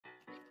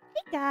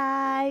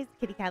guys,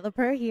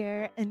 Kittykatlapurr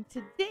here, and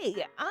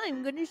today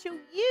I'm going to show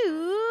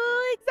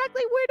you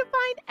exactly where to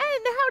find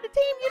and how to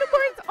tame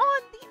unicorns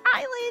on the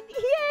island.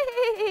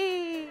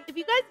 Yay! If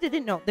you guys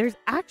didn't know, there's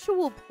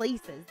actual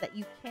places that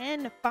you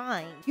can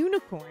find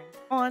unicorns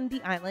on the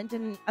island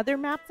and other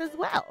maps as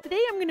well.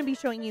 Today I'm going to be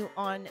showing you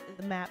on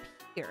the map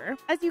here.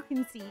 As you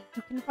can see,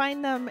 you can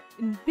find them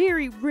in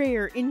very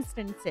rare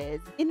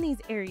instances in these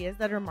areas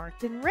that are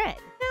marked in red.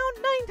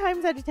 Now, 9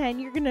 times out of 10,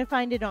 you're going to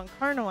find it on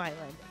Carno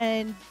Island,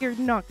 and you're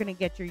not going to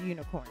get your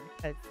unicorn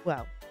because,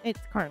 well, it's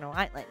Carno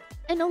Island.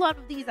 And a lot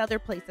of these other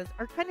places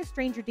are kind of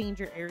stranger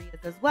danger areas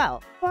as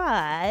well.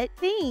 But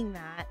saying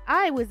that,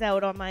 I was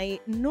out on my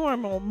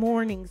normal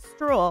morning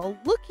stroll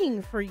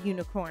looking for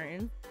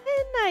unicorns,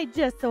 and I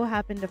just so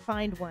happened to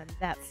find one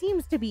that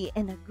seems to be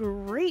in a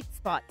great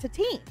spot to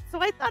tame. So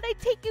I thought I'd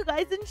take you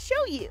guys and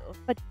show you.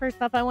 But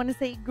first off, I want to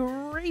say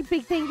great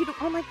big thank you to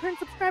all my current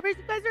subscribers.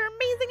 You guys are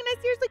amazing, and I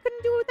seriously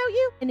couldn't do it without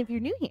you. And if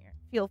you're new here,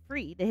 feel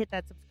free to hit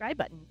that subscribe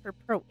button for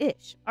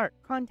pro-ish art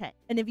content.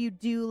 And if you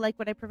do like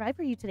what I provide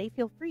for you today,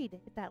 feel free to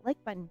hit that like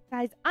button.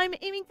 Guys, I'm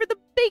aiming for the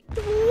big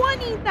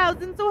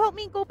 20,000, so help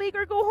me go big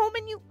or go home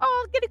and you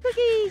all get a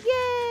cookie.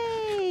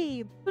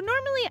 Yay! So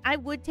normally I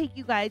would take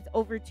you guys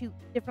over to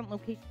different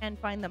locations and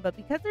find them, but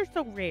because they're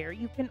so rare,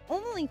 you can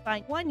only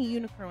find one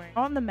unicorn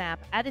on the map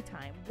at a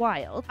time,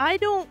 wild. I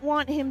don't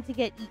want him to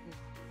get eaten.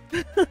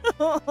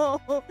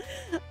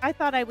 I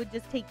thought I would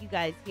just take you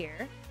guys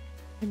here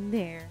and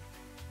there.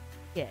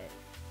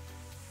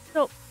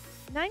 So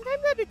 9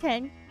 times out of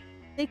 10,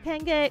 they can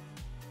get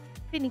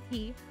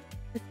finicky,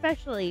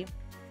 especially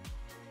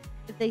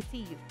if they see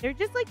you. They're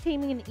just like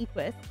taming an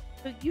equus,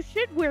 so you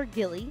should wear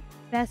ghillie.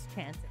 Best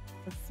chances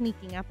of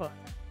sneaking up on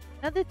them.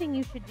 Another thing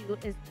you should do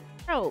is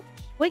crouch.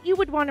 What you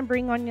would want to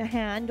bring on your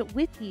hand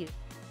with you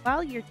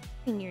while you're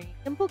taking your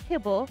simple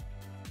kibble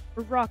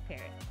or rock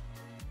carrot.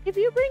 If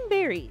you bring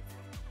berries,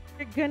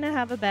 you're gonna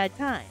have a bad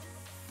time.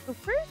 So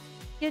first,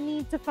 you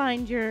need to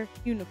find your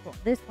unicorn.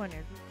 This one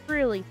is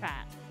really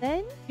fast.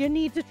 Then you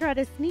need to try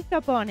to sneak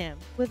up on him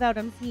without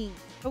him seeing you.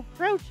 So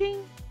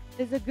crouching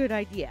is a good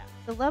idea.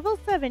 The level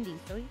 70,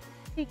 so you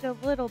take a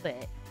little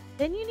bit.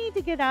 Then you need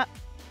to get up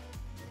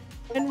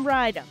and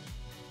ride him.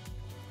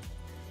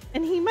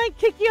 And he might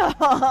kick you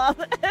off,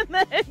 and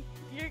then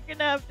you're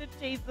gonna have to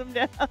chase him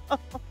down.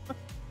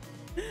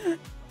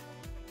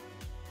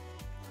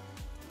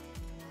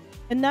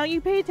 And now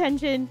you pay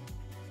attention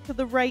to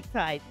the right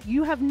side.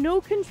 You have no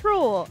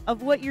control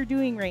of what you're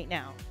doing right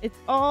now. It's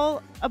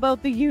all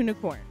about the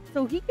unicorn.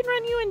 So he can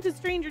run you into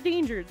stranger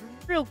dangers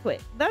real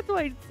quick. That's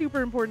why it's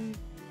super important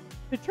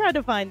to try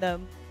to find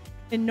them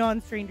in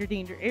non-stranger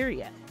danger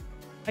areas.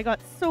 I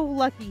got so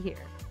lucky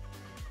here.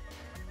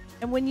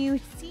 And when you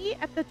see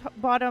at the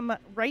bottom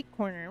right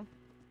corner,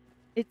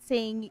 it's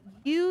saying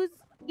use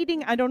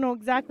eating. I don't know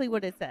exactly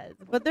what it says,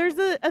 but there's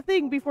a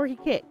thing before he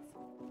kicks.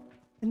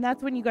 And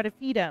that's when you got to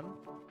feed him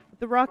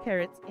the raw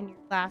carrots in your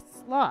last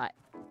slot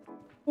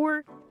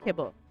or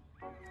kibble.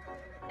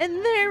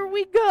 And there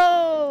we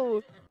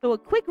go. So a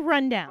quick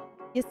rundown.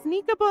 You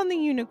sneak up on the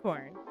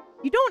unicorn.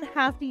 You don't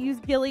have to use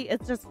ghillie.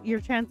 It's just your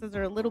chances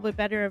are a little bit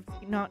better of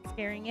not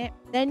scaring it.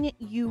 Then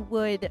you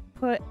would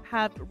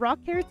have raw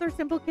carrots or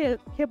simple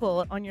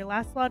kibble on your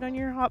last slot on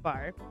your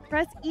hotbar.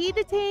 Press E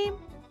to tame,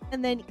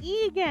 and then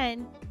E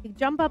again to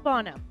jump up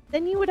on him.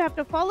 Then you would have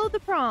to follow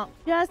the prompt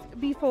just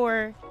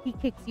before he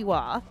kicks you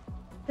off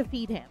to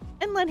feed him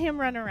and let him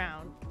run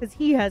around because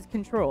he has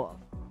control.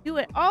 Do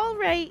it all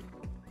right,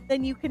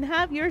 then you can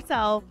have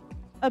yourself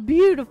a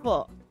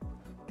beautiful,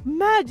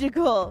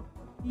 magical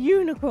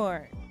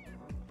unicorn.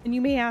 And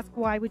you may ask,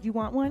 why would you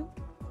want one?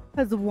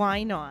 Because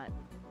why not?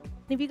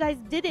 And if you guys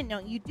didn't know,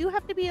 you do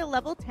have to be a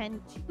level 10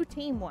 to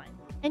tame one.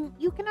 And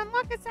you can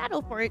unlock a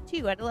saddle for it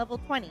too at a level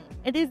 20.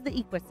 It is the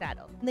equus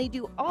saddle. And they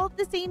do all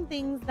the same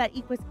things that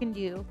equus can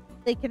do.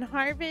 They can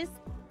harvest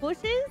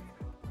bushes,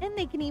 and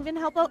they can even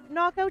help out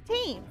knock out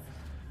tames.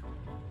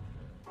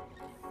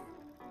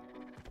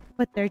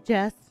 But they're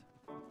just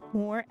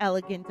more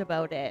elegant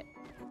about it.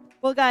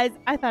 Well, guys,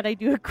 I thought I'd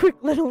do a quick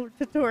little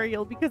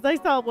tutorial because I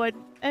saw one.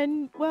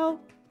 And, well,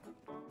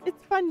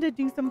 it's fun to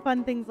do some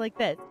fun things like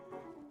this.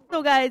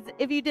 So, guys,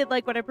 if you did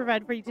like what I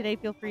provided for you today,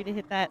 feel free to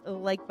hit that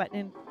like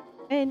button.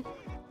 And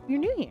if you're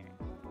new here,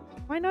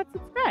 why not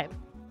subscribe?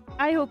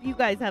 I hope you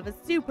guys have a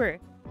super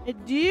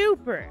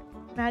duper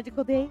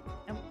magical day.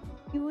 And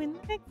we'll see you in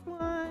the next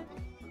one.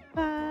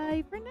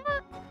 Bye for now.